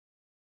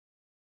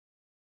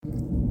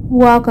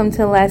Welcome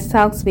to Let's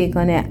Talk Speak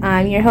on It.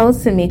 I'm your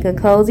host, Tamika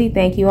Cozy.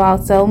 Thank you all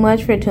so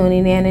much for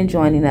tuning in and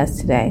joining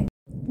us today.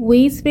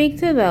 We speak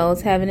to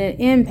those having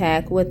an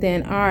impact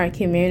within our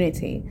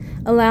community,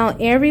 allowing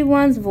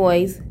everyone's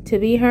voice to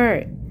be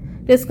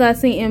heard,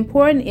 discussing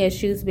important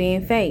issues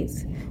being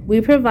faced. We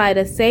provide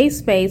a safe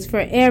space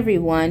for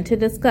everyone to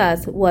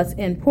discuss what's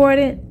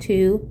important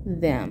to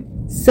them.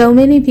 So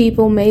many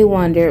people may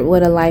wonder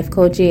what a life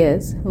coach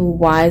is.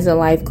 Why is a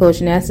life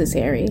coach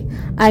necessary?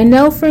 I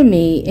know for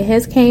me, it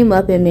has came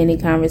up in many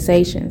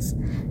conversations.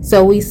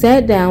 So we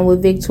sat down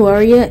with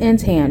Victoria and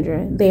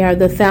Tandra. They are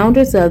the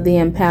founders of the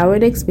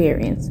Empowered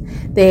Experience.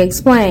 They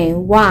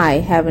explain why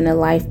having a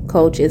life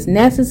coach is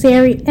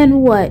necessary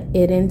and what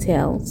it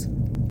entails.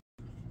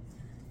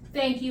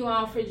 Thank you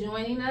all for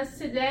joining us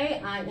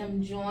today. I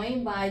am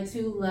joined by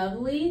two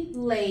lovely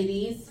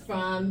ladies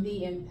from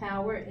the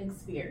Empowered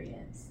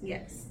Experience.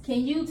 Yes.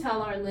 Can you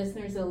tell our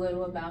listeners a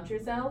little about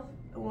yourself?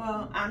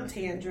 Well, I'm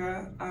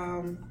Tandra.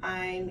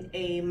 I'm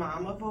a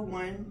mom of a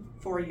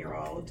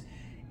 4-year-old,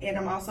 and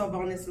I'm also a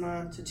bonus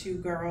mom to 2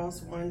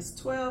 girls. One's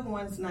 12,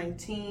 one's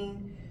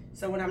 19.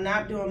 So when I'm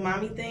not doing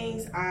mommy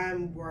things,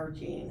 I'm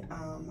working.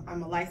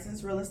 I'm a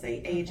licensed real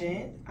estate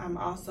agent. I'm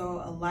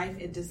also a life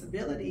and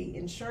disability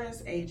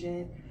insurance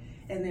agent.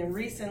 And then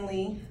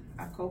recently,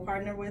 I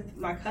co-partnered with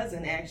my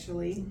cousin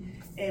actually,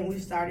 and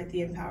we've started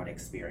the Empowered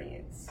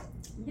Experience.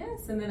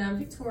 Yes, and then I'm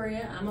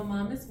Victoria. I'm a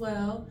mom as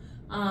well.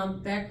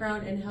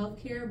 Background in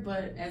healthcare,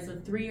 but as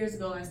of 3 years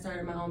ago, I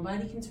started my own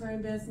body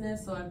contouring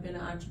business, so I've been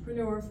an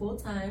entrepreneur full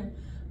time.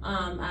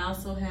 I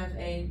also have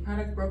a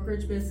product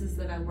brokerage business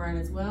that I run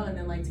as well, and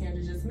then like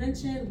Tandra just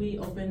mentioned, we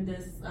opened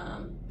this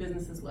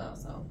business as well.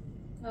 So,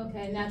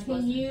 okay, now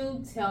can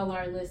you tell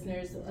our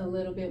listeners a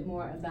little bit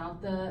more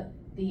about the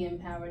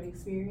Empowered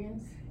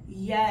Experience?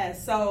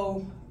 Yes,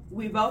 so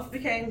we both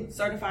became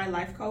certified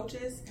life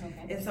coaches,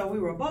 okay. And so we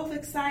were both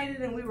excited,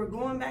 and we were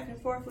going back and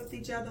forth with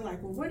each other,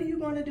 like, well, what are you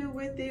going to do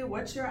with it?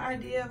 What's your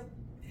idea?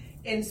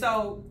 And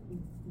so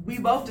we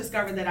both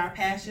discovered that our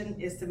passion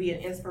is to be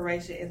an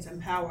inspiration and to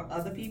empower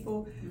other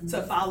people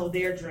to follow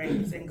their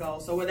dreams and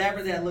goals. So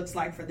whatever that looks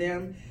like for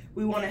them,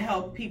 we want to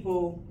help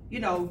people,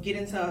 get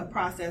into a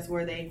process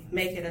where they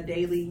make it a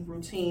daily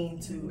routine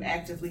to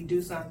actively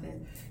do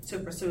something to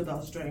pursue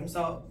those dreams.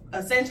 So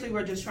essentially,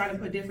 we're just trying to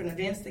put different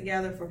events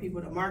together for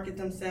people to market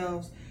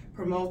themselves,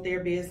 promote their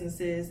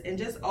businesses, and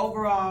just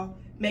overall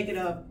make it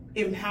a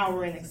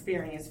empowering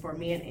experience for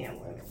men and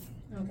women.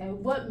 Okay,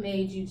 what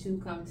made you two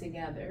come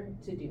together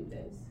to do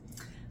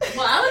this?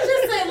 Well, I would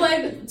just say,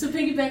 like, to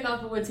piggyback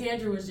off of what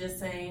Tandra was just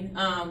saying,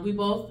 we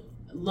both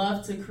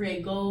love to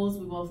create goals.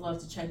 We both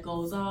love to check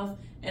goals off.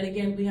 And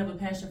again, we have a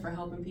passion for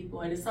helping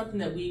people, and it's something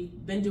that we've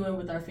been doing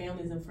with our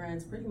families and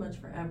friends pretty much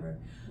forever.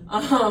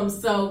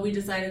 So we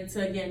decided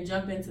to, again,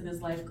 jump into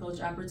this life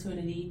coach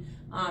opportunity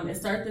and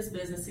start this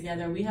business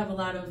together. We have a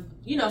lot of,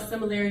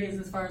 similarities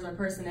as far as our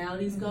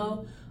personalities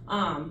go.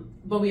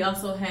 But we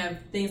also have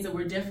things that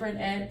we're different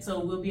at,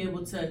 so we'll be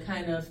able to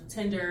kind of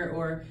tender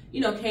or,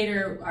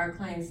 cater our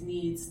clients'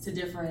 needs to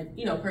different,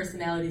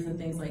 personalities and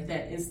things like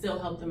that, and still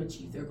help them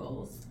achieve their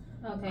goals.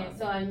 Okay,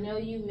 so I know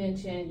you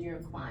mentioned your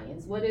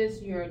clients. What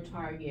is your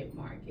target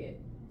market?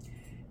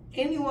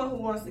 Anyone who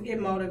wants to get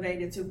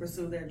motivated to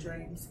pursue their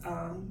dreams.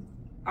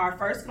 Our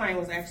first client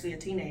was actually a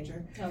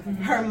teenager. Okay.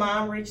 Her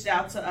mom reached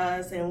out to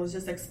us and was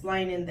just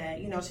explaining that,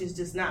 she's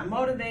just not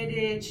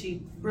motivated.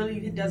 She really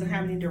doesn't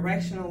have any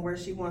direction on where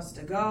she wants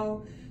to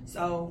go.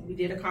 So we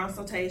did a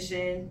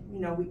consultation.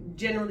 We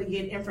generally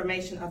get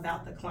information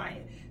about the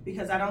client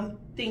because I don't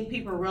think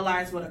people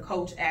realize what a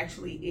coach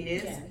actually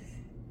is. Yes.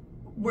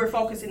 We're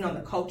focusing on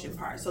the coaching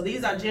part. So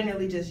these are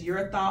generally just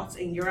your thoughts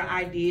and your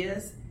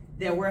ideas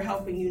that we're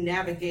helping you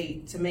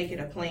navigate to make it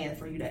a plan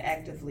for you to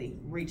actively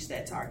reach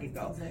that target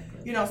goal.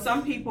 Exactly.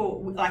 Some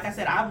people, like I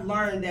said, I've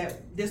learned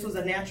that this was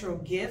a natural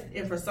gift,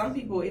 and for some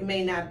people it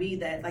may not be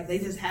that. Like, they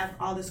just have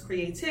all this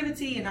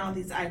creativity and all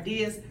these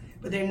ideas,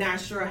 but they're not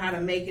sure how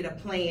to make it a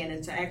plan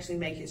and to actually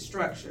make it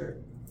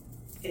structured.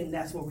 And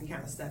that's where we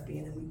kind of step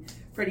in, and we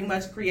pretty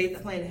much create the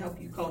plan to help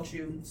you, coach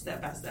you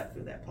step by step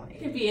through that plan. It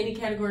could be any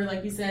category,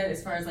 like you said,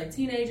 as far as like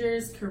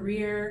teenagers,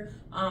 career,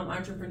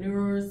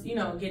 entrepreneurs,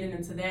 getting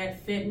into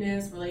that,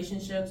 fitness,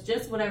 relationships,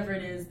 just whatever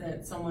it is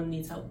that someone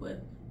needs help with,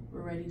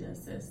 we're ready to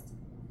assist.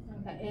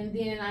 Okay, and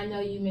then I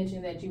know you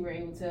mentioned that you were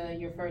able to,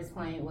 your first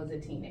client was a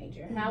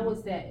teenager. Mm-hmm. How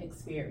was that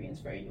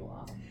experience for you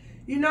all?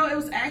 It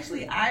was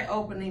actually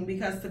eye-opening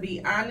because, to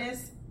be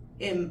honest,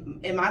 in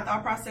my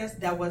thought process,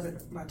 that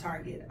wasn't my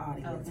target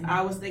audience. Okay.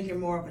 I was thinking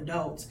more of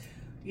adults,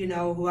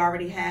 who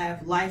already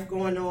have life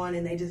going on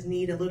and they just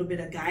need a little bit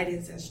of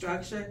guidance and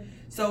structure.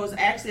 So it was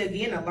actually,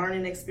 again, a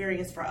learning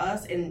experience for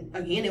us. And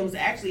again, it was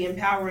actually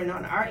empowering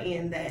on our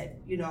end that,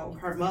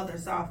 her mother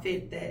saw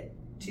fit, that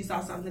she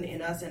saw something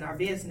in us in our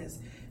business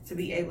to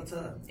be able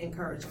to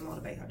encourage and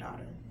motivate her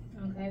daughter.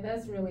 Okay,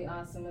 that's really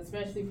awesome,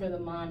 especially for the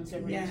mom to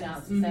reach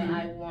out to say,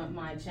 I want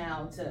my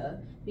child to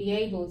be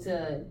able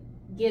to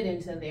get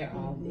into their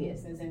own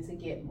business and to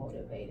get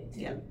motivated to.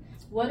 Yep.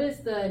 What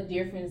is the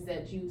difference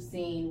that you've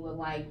seen with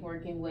like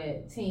working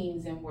with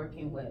teens and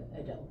working with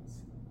adults?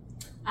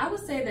 I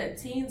would say that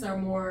teens are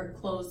more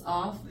closed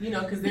off,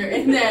 because they're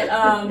in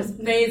that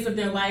phase of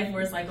their life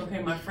where it's like, okay,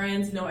 my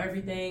friends know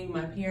everything,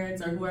 my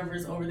parents or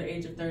whoever's over the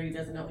age of 30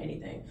 doesn't know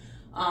anything,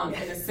 in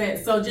a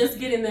sense. So just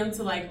getting them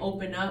to like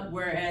open up,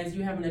 whereas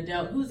you have an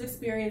adult who's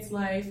experienced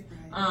life,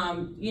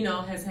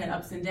 has had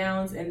ups and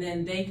downs, and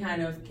then they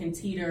kind of can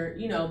teeter,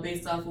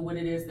 based off of what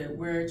it is that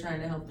we're trying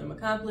to help them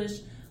accomplish,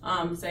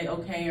 say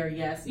okay or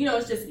yes.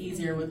 It's just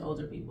easier with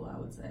older people, I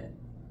would say.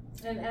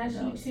 And as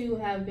you two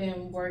have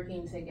been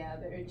working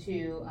together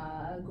to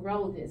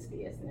grow this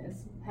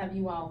business, have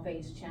you all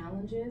faced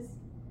challenges?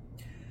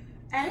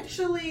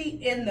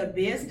 Actually, in the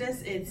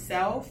business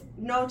itself,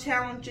 no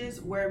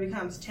challenges. Where it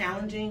becomes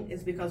challenging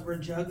is because we're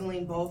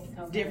juggling both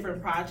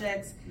different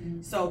projects.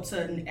 So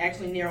to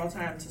actually narrow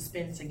time to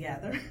spend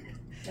together,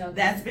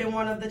 that's been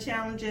one of the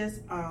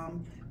challenges.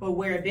 But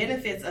where it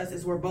benefits us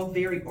is we're both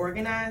very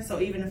organized. So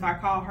even if I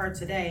call her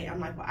today, I'm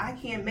like, well, I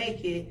can't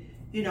make it.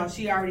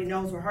 She already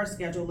knows what her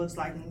schedule looks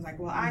like, and I was like,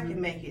 well, I can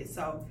make it.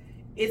 So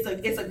it's a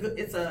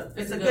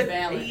good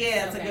balance.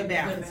 Yeah, it's a good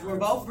balance. We're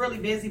both really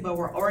busy, but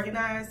we're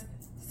organized,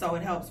 so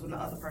it helps when the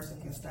other person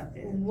can step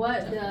in.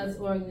 What does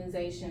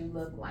organization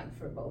look like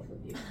for both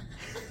of you?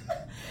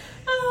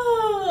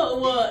 Oh,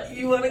 well,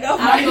 you want to go?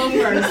 I'll go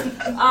first,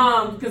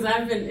 because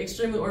I've been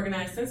extremely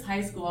organized since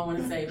high school, I want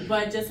to say.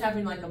 But just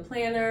having like a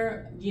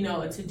planner,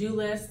 a to-do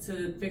list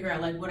to figure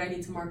out like what I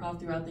need to mark off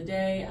throughout the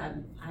day.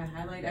 I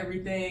highlight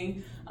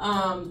everything.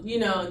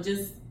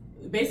 Just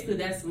basically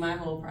that's my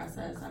whole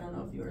process. I don't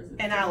know if yours is.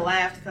 And I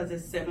laughed because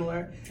it's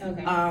similar.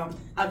 Okay.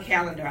 A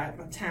calendar, I have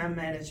a time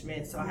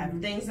management. So I have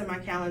things in my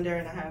calendar,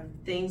 and I have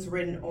things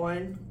written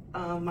on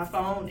my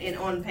phone and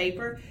on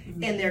paper,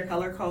 and they're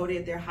color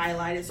coded, they're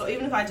highlighted. So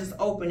even if I just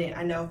open it,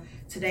 I know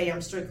today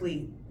I'm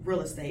strictly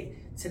real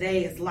estate.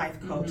 Today is life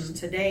coach.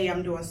 Today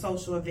I'm doing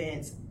social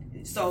events.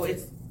 So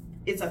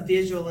it's a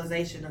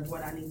visualization of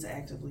what I need to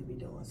actively be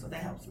doing. So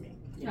that helps me.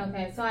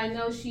 Okay, so I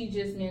know she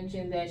just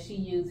mentioned that she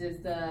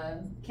uses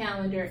the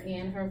calendar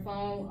in her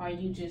phone. Are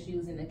you just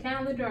using the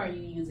calendar? Are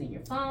you using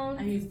your phone?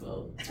 I use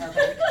both.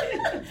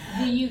 Okay.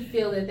 Do you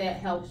feel that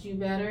helps you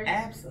better?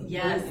 Absolutely.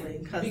 Yes.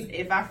 Because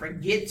if I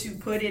forget to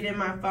put it in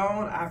my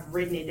phone, I've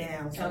written it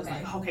down. So it's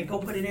like, okay, go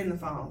put it in the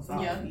phone.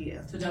 So yeah.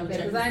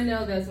 Because I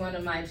know that's one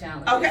of my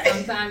challenges. Okay.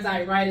 Sometimes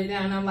I write it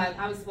down. I'm like,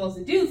 I was supposed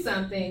to do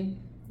something,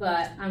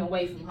 but I'm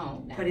away from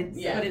home now. Put it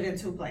in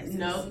two places.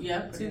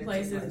 Two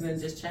places, and then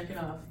just check it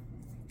off.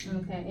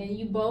 Okay, and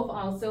you both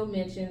also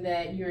mentioned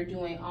that you're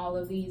doing all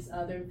of these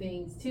other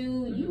things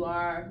too. You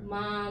are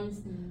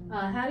moms.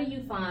 How do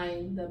you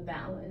find the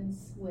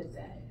balance with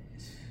that?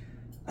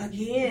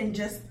 Again,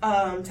 just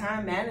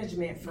time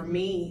management for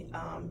me.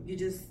 You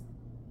just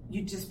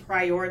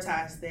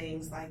prioritize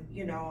things. Like,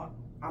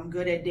 I'm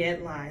good at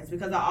deadlines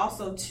because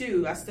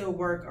I still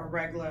work a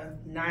regular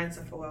 9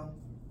 to 4.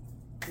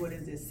 What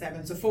is it?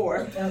 7 to 4.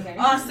 Okay.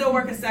 I still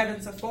work a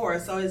 7 to 4.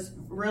 So it's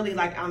really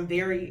like I'm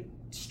very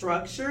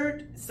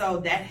structured, so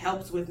that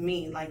helps with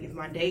me. Like if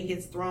my day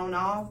gets thrown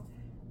off,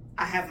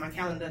 I have my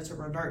calendar to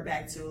revert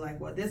back to, like,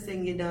 well, this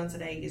didn't get done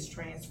today, gets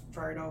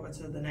transferred over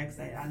to the next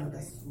day. I know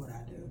that's what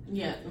I do.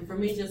 Yeah, and for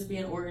me, just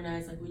being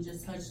organized, like we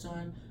just touched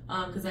on,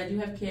 because I do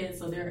have kids,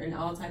 so they're in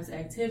all types of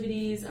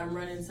activities. I'm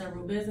running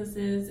several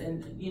businesses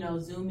and,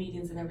 Zoom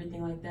meetings and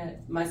everything like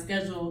that. My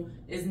schedule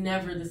is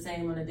never the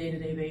same on a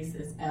day-to-day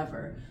basis,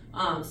 ever.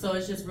 So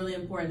it's just really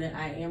important that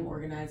I am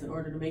organized in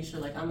order to make sure,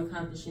 like, I'm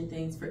accomplishing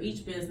things for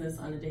each business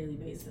on a daily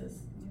basis.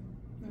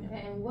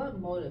 Okay, and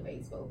what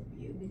motivates both of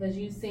you? Because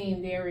you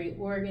seem very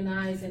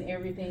organized in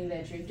everything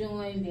that you're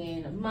doing,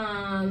 being a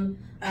mom,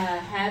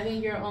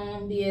 having your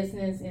own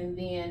business, and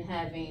then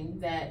having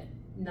that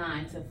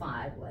 9 to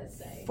 5, let's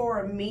say.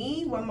 For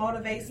me, what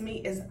motivates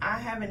me is I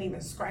haven't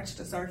even scratched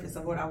the surface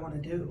of what I want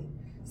to do.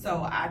 So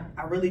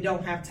I really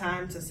don't have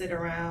time to sit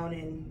around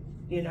and,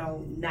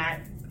 not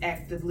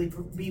actively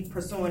be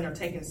pursuing or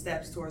taking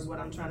steps towards what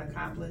I'm trying to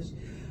accomplish.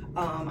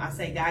 I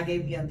say God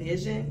gave me a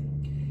vision.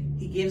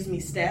 He gives me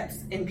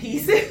steps and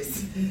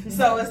pieces.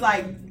 So it's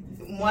like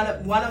one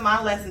of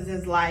my lessons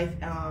in life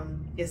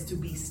is to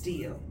be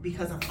still,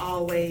 because I'm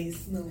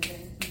always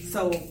moving.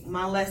 So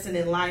my lesson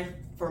in life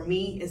for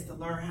me is to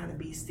learn how to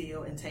be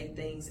still and take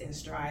things in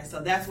stride. So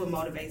that's what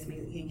motivates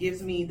me. He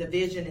gives me the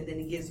vision, and then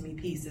he gives me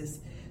pieces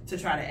to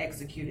try to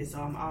execute it. So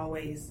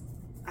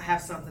I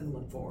have something to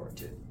look forward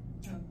to.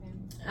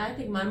 I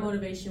think my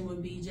motivation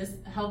would be just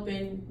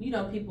helping,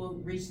 people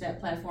reach that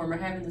platform, or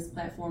having this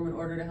platform in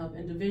order to help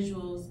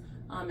individuals,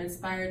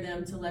 inspire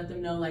them, to let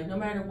them know, like, no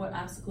matter what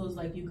obstacles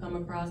like you come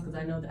across, because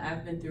I know that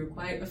I've been through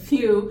quite a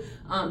few,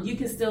 you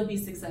can still be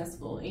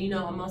successful. And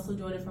I'm also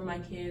doing it for my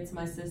kids,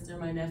 my sister,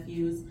 my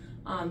nephews,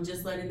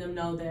 just letting them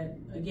know that,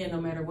 again, no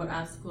matter what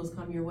obstacles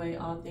come your way,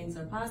 all things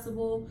are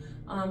possible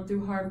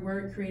through hard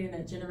work, creating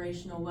that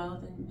generational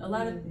wealth, and a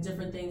lot of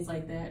different things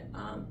like that.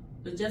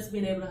 But just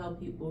being able to help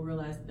people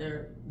realize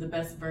they're the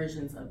best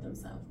versions of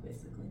themselves,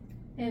 basically.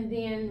 And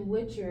then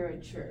with your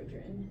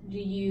children, do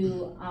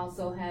you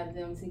also have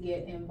them to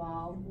get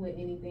involved with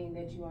anything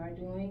that you are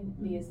doing,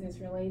 business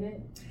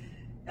related?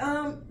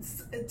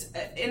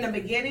 In the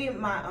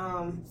beginning,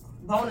 my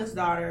bonus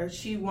daughter,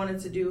 she wanted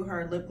to do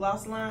her lip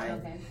gloss line.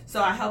 Okay.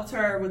 So I helped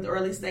her with the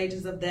early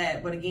stages of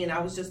that. But again, I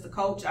was just a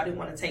coach. I didn't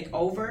want to take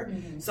over.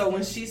 Mm-hmm. So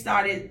when she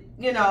started,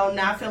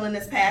 not feeling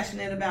as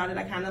passionate about it,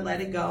 I kind of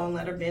let it go and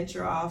let her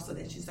venture off. So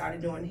then she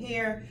started doing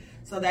hair.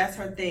 So that's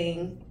her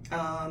thing.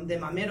 Then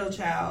my middle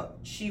child,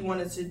 she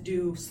wanted to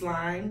do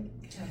slime.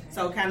 Okay.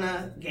 So kind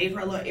of gave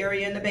her a little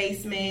area in the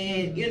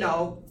basement,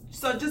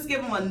 So just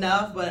give them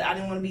enough, but I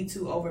didn't want to be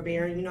too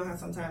overbearing. You know how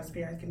sometimes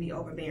parents can be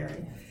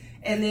overbearing.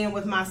 And then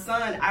with my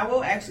son, I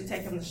will actually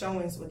take him to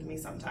showings with me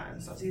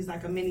sometimes. So he's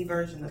like a mini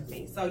version of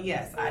me. So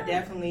yes, I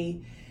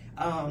definitely,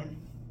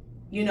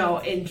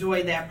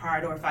 enjoy that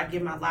part. Or if I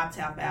give my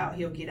laptop out,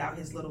 he'll get out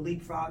his little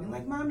leapfrog and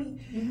like, Mommy,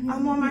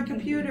 I'm on my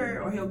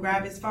computer. Or he'll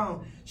grab his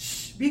phone.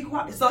 Shh, be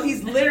quiet. So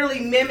he's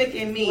literally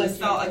mimicking me.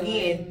 So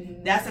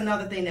again, that's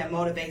another thing that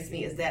motivates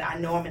me is that I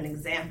know I'm an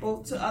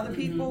example to other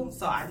people.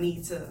 So I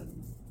need to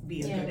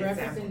be a good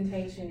example.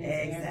 Representation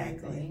is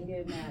Exactly. everything.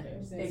 It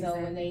matters. And so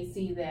when they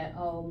see that,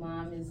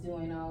 Mom is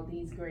doing all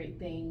these great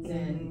things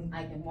and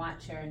I can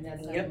watch her, and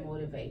that's going to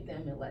motivate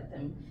them and let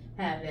them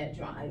have that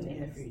drive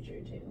in the future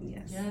too.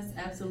 Yes,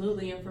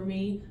 absolutely. And for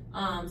me,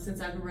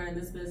 since I've been running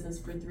this business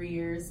for 3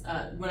 years,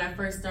 when I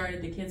first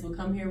started, the kids would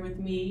come here with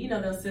me.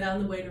 They'll sit out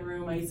in the waiting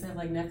room. I used to have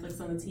like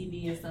Netflix on the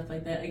TV and stuff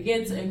like that.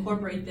 Again, to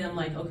incorporate them,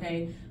 like,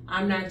 okay,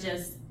 I'm not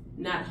just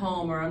not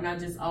home, or I'm not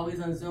just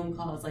always on Zoom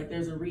calls. Like,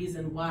 there's a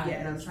reason why,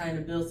 and I'm trying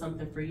to build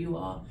something for you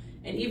all.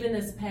 And even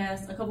a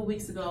couple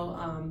weeks ago,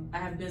 I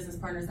have business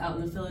partners out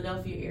in the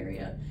Philadelphia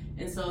area,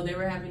 and so they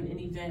were having an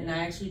event, and I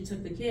actually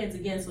took the kids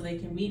again so they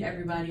can meet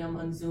everybody I'm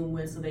on Zoom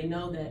with, so they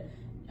know that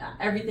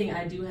everything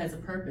I do has a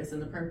purpose,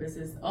 and the purpose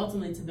is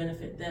ultimately to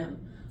benefit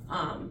them.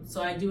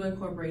 So I do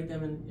incorporate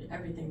them in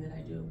everything that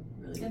I do.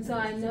 Really. And so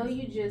I know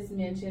you just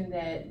mentioned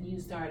that you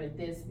started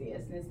this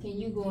business. Can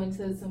you go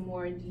into some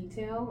more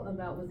detail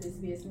about what this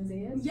business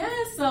is?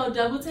 Yes, so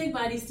Double Take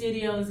Body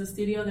Studio is a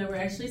studio that we're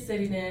actually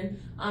sitting in.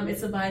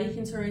 It's a body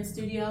contouring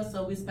studio,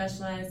 so we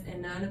specialize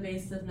in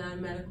non-invasive,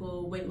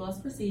 non-medical weight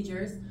loss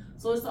procedures.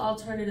 So it's the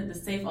alternative, the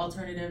safe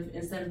alternative,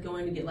 instead of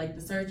going to get like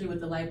the surgery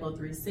with the Lipo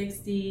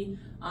 360,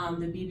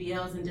 the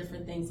BBLs and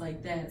different things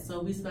like that.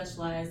 So we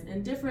specialize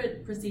in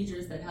different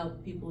procedures that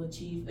help people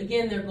achieve,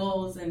 again, their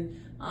goals. And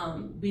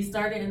we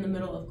started in the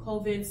middle of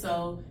COVID.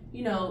 So,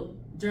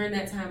 during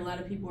that time, a lot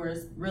of people were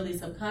really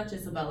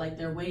subconscious about like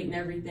their weight and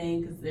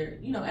everything because they're,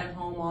 at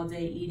home all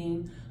day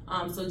eating.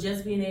 So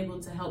just being able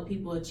to help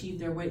people achieve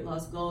their weight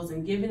loss goals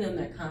and giving them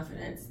that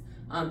confidence.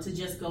 To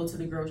just go to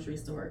the grocery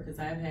store, because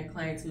I've had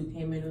clients who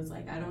came in and was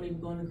like, I don't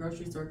even go in the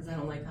grocery store because I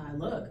don't like how I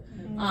look.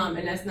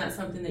 And that's not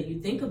something that you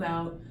think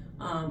about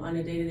on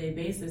a day-to-day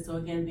basis. So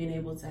again, being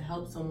able to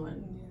help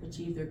someone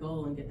achieve their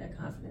goal and get that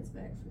confidence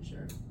back for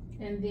sure.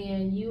 And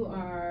then you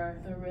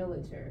are a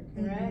realtor,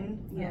 correct?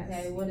 Yes.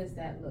 Okay, what does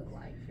that look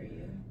like for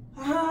you?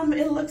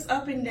 It looks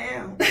up and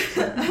down.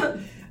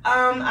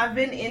 I've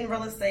been in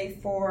real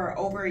estate for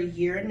over a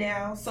year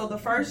now. So the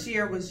first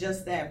year was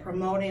just that,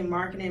 promoting,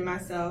 marketing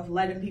myself,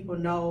 letting people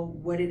know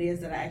what it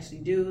is that I actually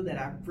do, that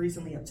I've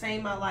recently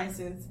obtained my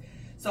license.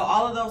 So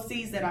all of those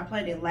seeds that I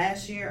planted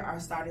last year are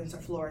starting to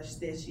flourish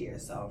this year.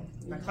 So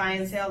my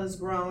clientele is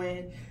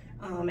growing.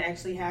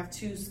 Actually have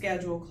 2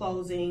 scheduled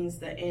closings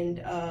the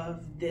end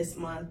of this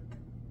month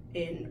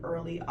in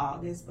early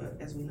August, but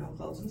as we know,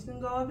 closings can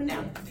go up and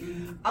down.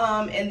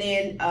 And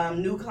then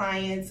new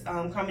clients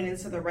coming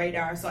into the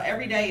radar. So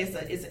every day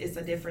it's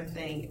a different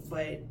thing,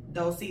 but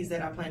those seeds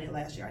that I planted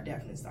last year are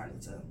definitely starting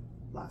to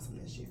blossom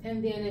this year.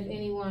 And then if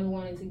anyone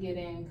wanted to get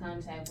in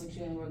contact with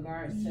you in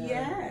regards to...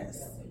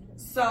 Yes.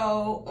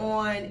 So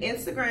on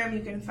Instagram,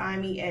 you can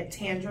find me at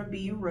Tandra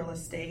B Real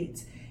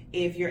Estate.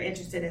 If you're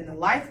interested in the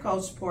life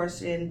coach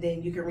portion,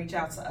 then you can reach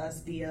out to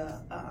us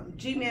via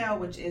Gmail,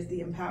 which is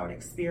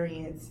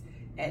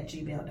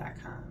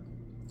theempoweredexperience@gmail.com.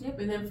 Yep,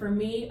 and then for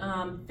me,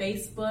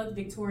 Facebook,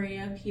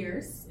 Victoria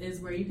Pierce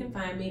is where you can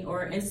find me,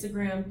 or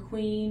Instagram,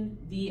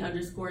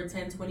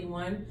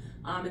 QueenV_1021.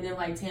 And then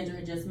like Tandra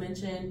had just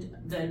mentioned,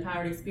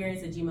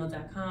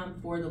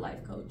 theempoweredexperience@gmail.com for the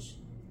life coach.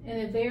 And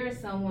if there is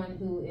someone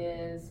who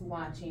is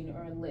watching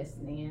or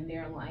listening and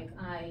they're like,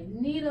 I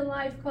need a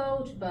life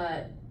coach,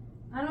 but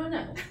I don't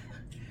know.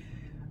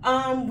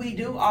 We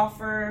do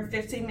offer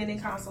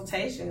 15-minute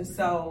consultations.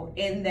 So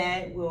in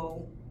that,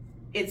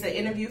 it's an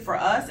interview for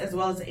us as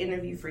well as an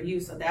interview for you.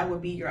 So that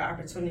would be your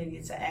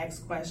opportunity to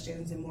ask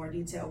questions in more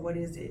detail. What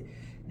is it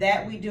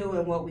that we do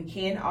and what we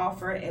can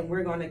offer? And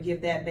we're going to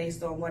give that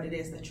based on what it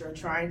is that you're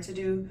trying to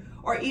do.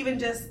 Or even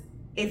just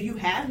if you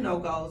have no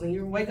goals and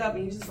you wake up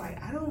and you're just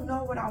like, I don't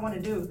know what I want to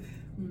do.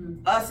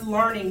 Us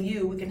learning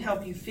you, we can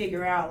help you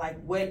figure out like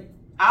what.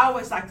 I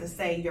always like to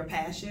say your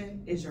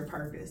passion is your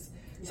purpose.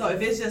 Yes. So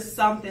if it's just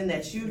something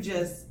that you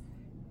just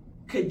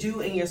could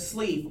do in your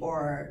sleep,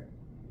 or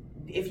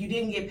if you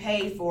didn't get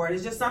paid for it,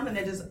 it's just something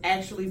that just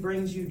actually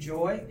brings you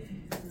joy.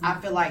 I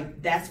feel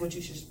like that's what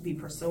you should be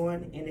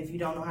pursuing. And if you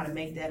don't know how to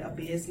make that a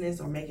business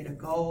or make it a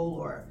goal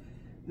or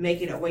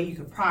make it a way you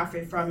could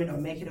profit from it or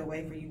make it a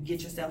way for you to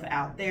get yourself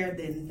out there,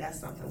 then that's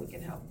something we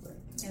can help with.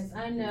 Yes,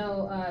 I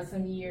know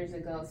some years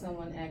ago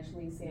someone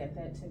actually said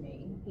that to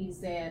me. He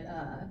said,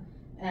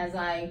 as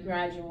I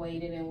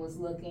graduated and was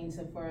looking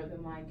to further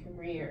my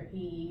career,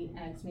 he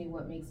asked me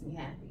what makes me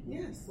happy.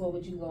 Yes. What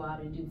would you go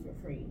out and do for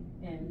free?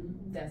 And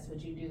that's what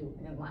you do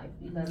in life,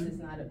 because it's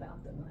not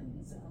about the money.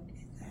 So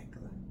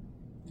Exactly.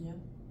 Yeah,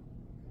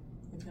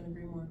 I couldn't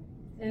agree more.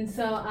 And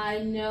so I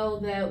know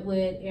that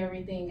with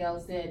everything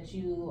else that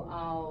you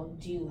all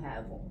do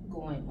have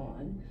going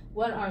on,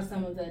 what are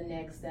some of the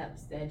next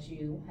steps that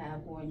you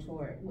have going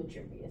toward with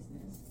your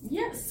business?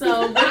 Yes,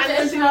 so with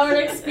the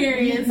Empowered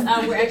Experience,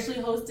 we're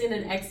actually hosting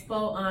an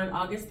expo on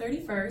August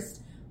 31st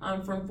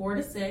from 4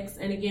 to 6.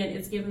 And again,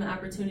 it's given the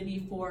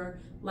opportunity for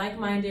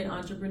like-minded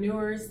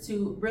entrepreneurs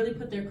to really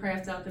put their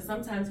craft out, because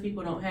sometimes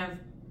people don't have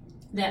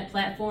that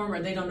platform or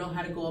they don't know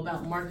how to go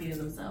about marketing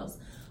themselves.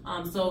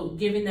 So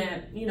giving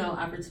that,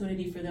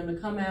 opportunity for them to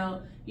come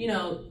out,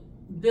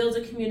 build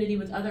a community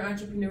with other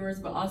entrepreneurs,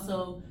 but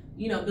also,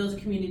 build a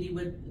community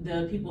with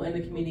the people in the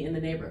community in the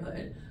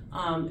neighborhood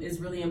is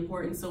really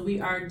important. So we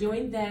are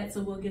doing that.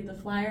 So we'll get the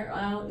flyer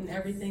out and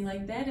everything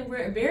like that. And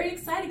we're very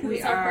excited because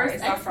it's our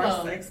first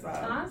expo.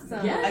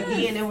 Awesome. Yes.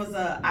 Again, it was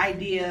an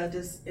idea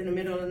just in the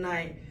middle of the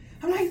night.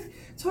 I'm like,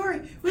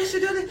 Tori, we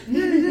should do this.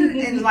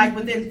 And like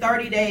within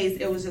 30 days,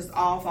 it was just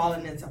all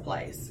falling into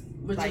place.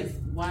 Which Like, is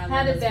why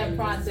How did that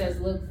process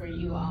look for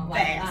you all?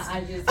 Like, Fast.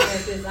 I just had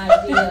this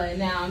idea, and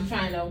now I'm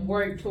trying to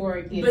work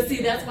toward getting. But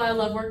see, that's why I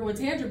love working with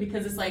Tandra,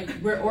 because it's like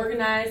we're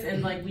organized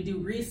and like we do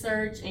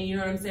research, and you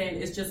know what I'm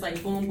saying? It's just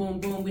like boom, boom,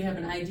 boom. We have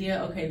an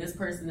idea. Okay, this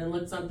person then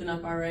looked something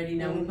up already.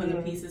 Now we put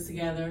the pieces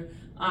together.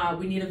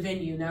 We need a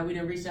venue. Now we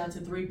done reached out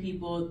to 3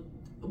 people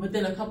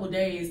within a couple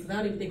days, because I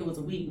don't even think it was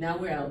a week. Now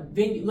we're out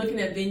looking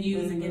at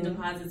venues and getting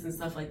deposits and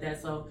stuff like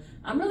that. So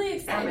I'm really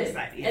excited.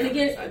 Yeah, and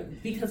again,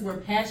 because we're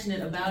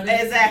passionate about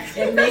it.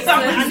 Exactly. It makes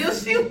I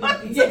sense. knew she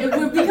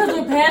was. Because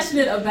we're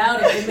passionate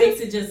about it, it makes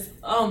it just,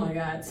 oh my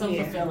God, so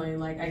Yeah. fulfilling.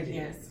 Like I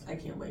It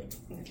can't wait.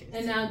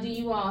 And now, do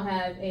you all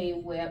have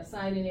a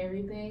website and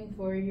everything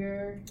for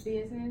your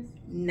business?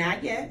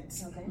 Not yet.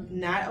 Okay.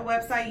 Not a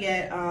website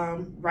yet.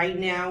 Right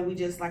now, we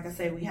just, like I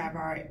said, we have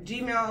our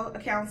Gmail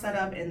account set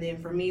up, and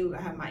then for me,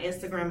 I have my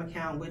Instagram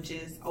account, which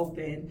is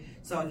open.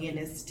 So again,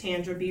 it's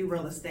Tandra B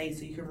Real Estate,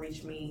 so you can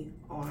reach me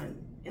on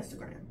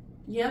Instagram.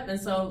 Yep, and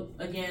so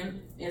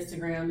again,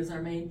 Instagram is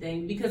our main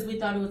thing, because we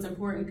thought it was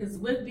important, because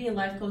with being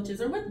life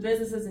coaches or with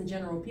businesses in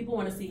general, people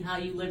want to see how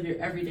you live your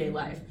everyday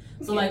life.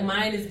 So like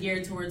mine is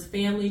geared towards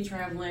family,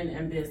 traveling,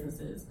 and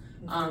businesses.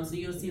 So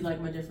you'll see like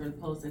my different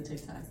posts and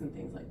TikToks and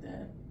things like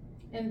that.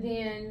 And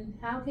then,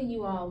 how can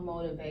you all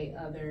motivate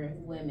other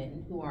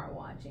women who are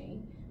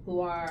watching,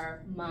 who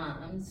are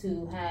moms,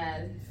 who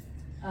have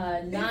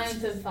 9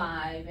 to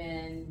 5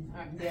 and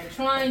they're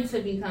trying to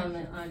become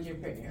an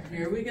entrepreneur?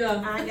 Here we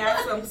go. I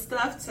got some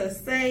stuff to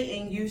say,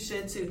 and you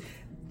should too.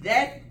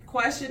 That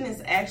question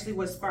is actually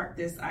what sparked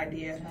this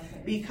idea,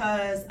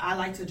 because I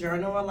like to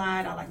journal a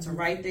lot. I like to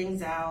write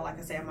things out. Like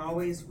I say, I'm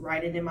always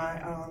writing in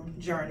my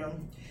journal.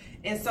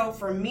 And so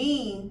for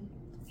me,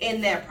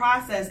 in that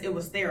process, it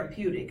was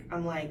therapeutic.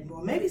 I'm like,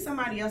 well, maybe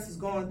somebody else is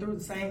going through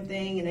the same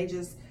thing and they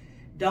just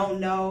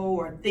don't know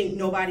or think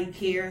nobody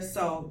cares.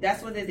 So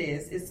that's what it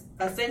is. It's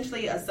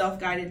essentially a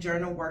self-guided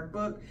journal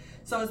workbook.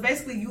 So it's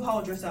basically you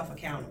hold yourself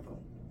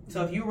accountable.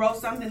 So if you wrote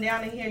something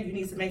down in here, you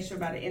need to make sure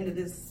by the end of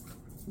this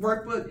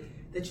workbook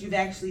that you've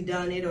actually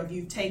done it, or if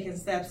you've taken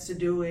steps to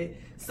do it.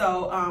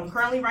 So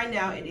currently right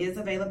now it is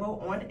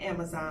available on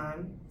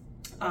Amazon.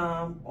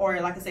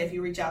 Or like I say, if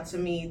you reach out to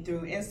me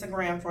through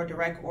Instagram for a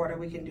direct order,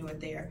 we can do it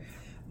there.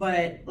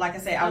 But like I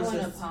say, I want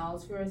to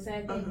pause for a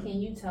second.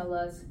 Can you tell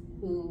us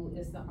who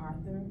is the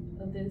author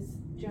of this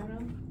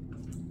journal?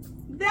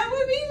 That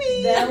would be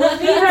me. That would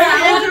be her.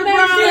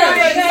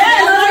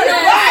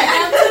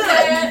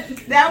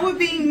 That would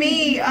be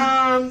me.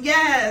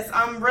 Yes,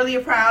 I'm really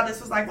proud. This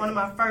was like one of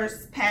my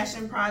first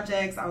passion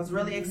projects. I was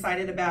really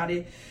excited about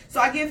it. So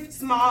I give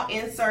small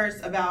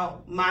inserts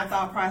about my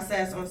thought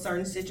process on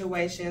certain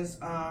situations,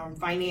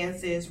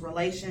 finances,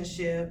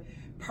 relationship,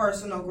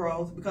 personal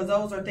growth, because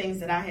those are things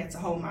that I had to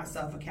hold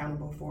myself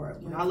accountable for.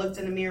 When I looked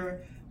in the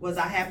mirror, was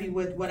I happy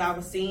with what I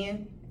was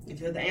seeing? If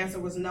the answer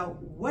was no,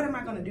 what am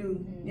I going to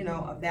do,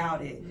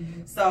 about it?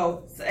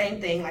 So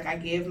same thing, like I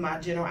give my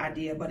general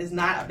idea, but it's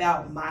not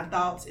about my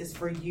thoughts. It's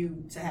for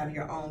you to have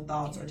your own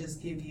thoughts, or just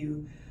give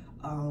you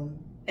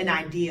an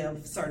idea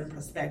of certain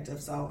perspective.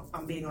 So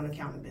I'm big on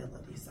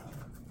accountability. So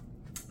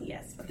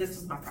yes, but this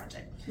was my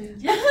project. Can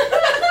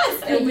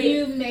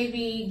you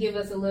maybe give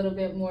us a little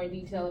bit more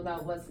detail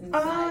about what's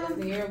inside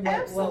of there?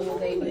 What will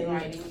they be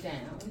writing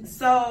down?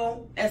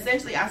 So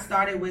essentially, I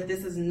started with,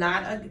 this is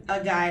not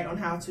a guide on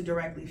how to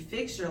directly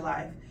fix your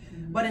life,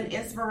 but an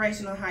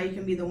inspiration on how you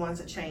can be the one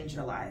to change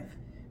your life.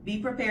 Be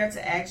prepared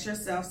to ask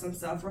yourself some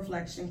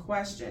self-reflection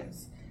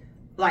questions.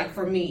 like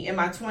for me, in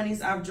my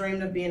 20s, I've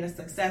dreamed of being a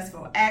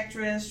successful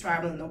actress,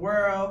 traveling the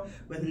world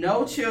with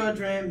no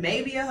children,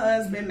 maybe a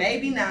husband,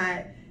 maybe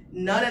not.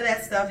 None of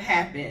that stuff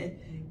happened.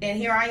 And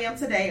here I am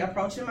today,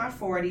 approaching my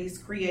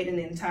 40s, creating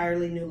an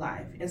entirely new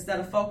life. Instead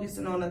of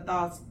focusing on the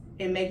thoughts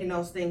and making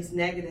those things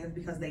negative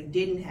because they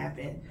didn't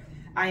happen,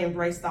 I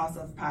embraced thoughts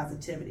of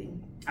positivity.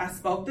 I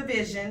spoke the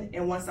vision,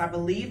 and once I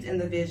believed in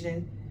the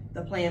vision,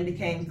 the plan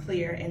became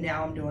clear, and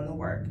now I'm doing the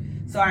work.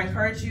 So I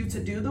encourage you to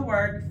do the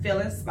work,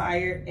 feel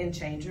inspired, and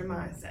change your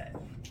mindset.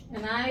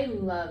 And I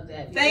love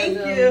that. Thank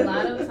because you. A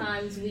lot of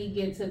times we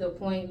get to the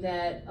point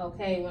that,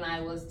 okay, when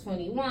I was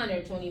 21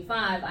 or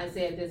 25, I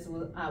said this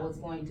was I was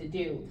going to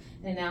do.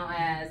 And now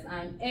as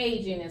I'm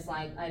aging, it's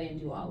like I didn't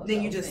do all of Then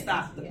those you just things.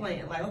 stop the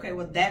plan. Like, okay,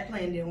 well, that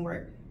plan didn't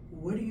work.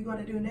 What are you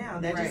going to do now?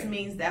 That just Right.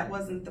 means that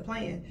wasn't the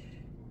plan.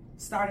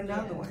 Start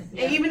another one.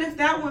 Yeah. And even if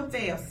that one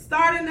fails,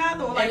 start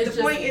another one. Like, And the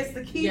it's point just- is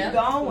to keep Yep.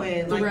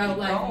 going. Like, Throughout keep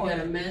life, you going.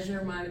 gotta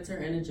measure, monitor,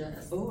 and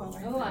adjust. Oh, I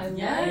like Oh, I that. love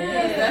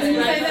Yes, it. that's Can you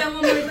right. say that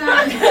one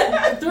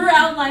more time?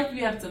 Throughout life,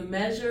 you have to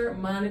measure,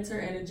 monitor,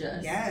 and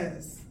adjust.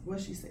 Yes. What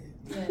she said.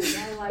 Yes,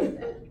 I like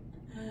that.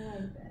 I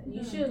like that.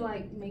 You should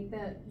like make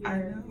that I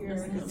your know. your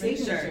Like a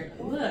signature.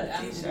 t-shirt. Look,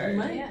 I T-shirt.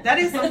 might Yeah. That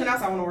is something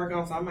else I want to work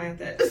on, so I might have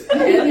to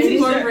and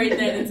incorporate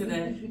that into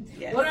that.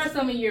 Yes. What are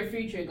some of your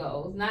future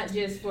goals? Not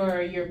just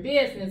for your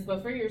business,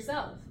 but for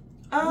yourself.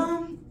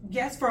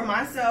 Yes, for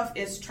myself,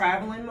 it's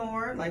traveling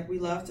more. Like, we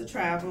love to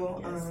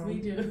travel. Yes, we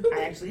do.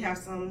 I actually have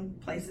some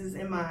places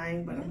in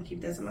mind, but I'm gonna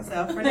keep that to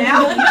myself for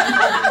now.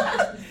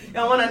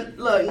 Don't want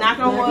to look, knock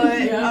on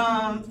wood.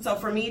 Yeah. So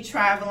for me,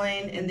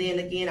 traveling, and then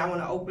again, I want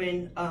to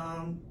open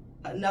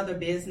another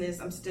business.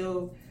 I'm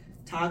still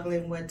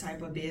toggling what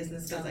type of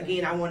business, because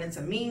again, I want it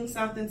to mean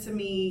something to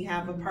me,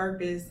 have a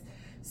purpose.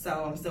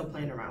 So I'm still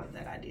playing around with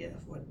that idea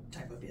of what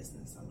type of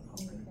business I'm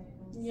gonna open.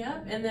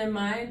 Yep, and then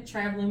mine,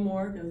 traveling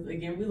more, because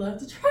again, we love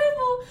to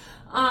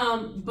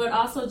travel, but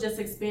also just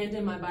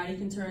expanding my body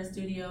contouring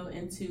studio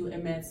into a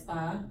med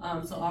spa.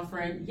 So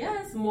offering,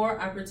 yes,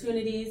 more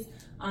opportunities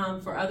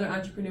for other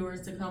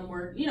entrepreneurs to come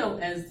work,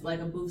 as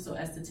like a booth, so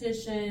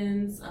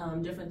estheticians,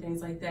 different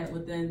things like that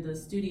within the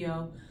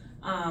studio.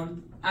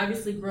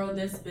 Obviously grow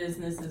this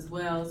business as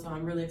well, so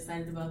I'm really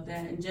excited about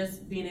that, and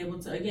just being able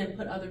to again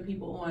put other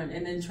people on,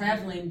 and then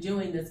traveling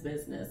doing this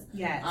business.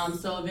 Yes.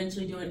 So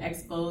eventually doing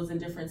expos in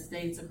different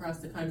states across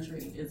the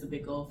country is a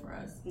big goal for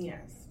us.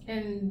 Yes.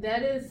 And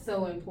that is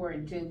so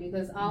important too,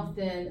 because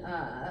often,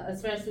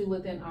 especially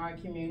within our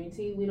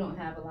community, we don't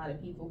have a lot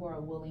of people who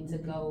are willing to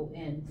go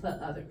and put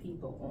other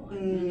people on.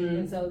 Mhm.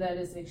 And so that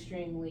is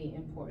extremely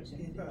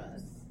important for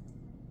us.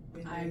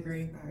 I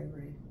agree. I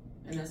agree.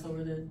 And that's why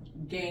we're the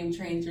game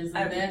changers in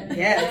that. Yes.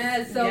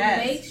 Yes, so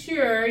Yes. make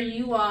sure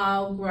you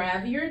all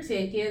grab your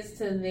tickets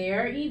to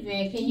their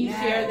event. Can you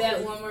share Yes.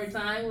 that one more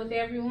time with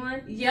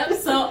everyone? Yep,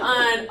 so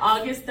on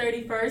August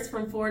 31st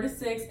from 4 to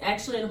 6,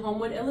 actually in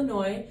Homewood,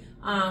 Illinois,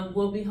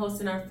 we'll be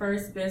hosting our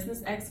first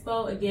business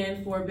expo,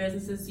 again, for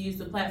businesses to use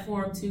the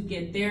platform to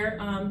get their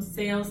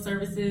sales,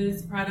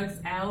 services, products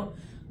out,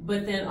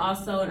 but then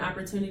also an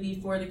opportunity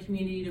for the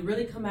community to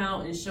really come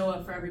out and show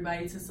up for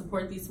everybody to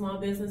support these small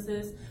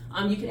businesses.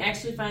 You can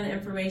actually find the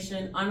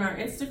information on our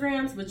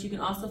Instagrams, but you can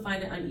also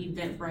find it on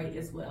Eventbrite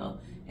as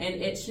well. And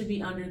it should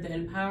be under the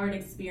Empowered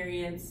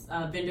Experience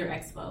Vendor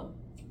Expo.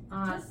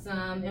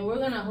 Awesome. And we're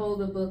going to hold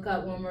the book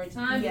up one more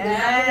time.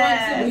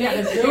 Yes. We We want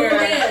to gotta make do sure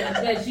it.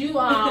 that you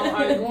all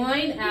are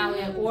going out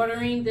and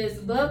ordering this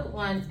book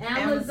on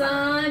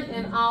Amazon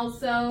and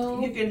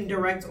also... You can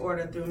direct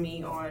order through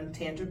me on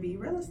Tandra B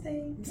Real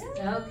Estate.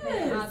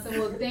 Okay, awesome.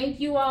 Well, thank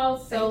you all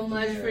so Thank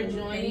much you. for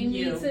joining Thank me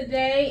you.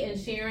 today and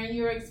sharing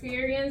your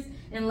experience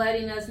and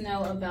letting us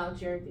know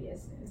about your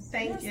business.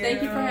 Thank you.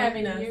 Thank you for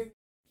having us.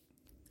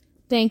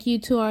 Thank you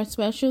to our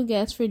special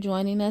guests for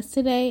joining us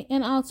today,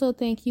 and also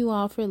thank you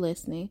all for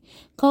listening.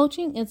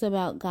 Coaching is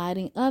about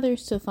guiding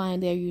others to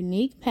find their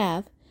unique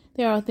path,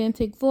 their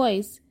authentic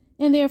voice,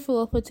 and their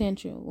full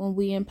potential. When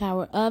we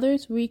empower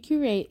others, we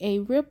create a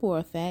ripple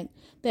effect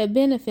that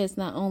benefits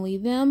not only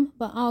them,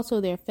 but also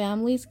their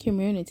families,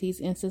 communities,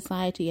 and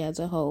society as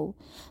a whole.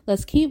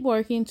 Let's keep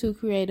working to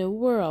create a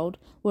world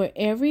where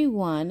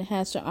everyone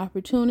has the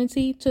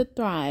opportunity to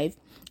thrive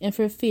and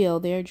fulfill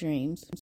their dreams.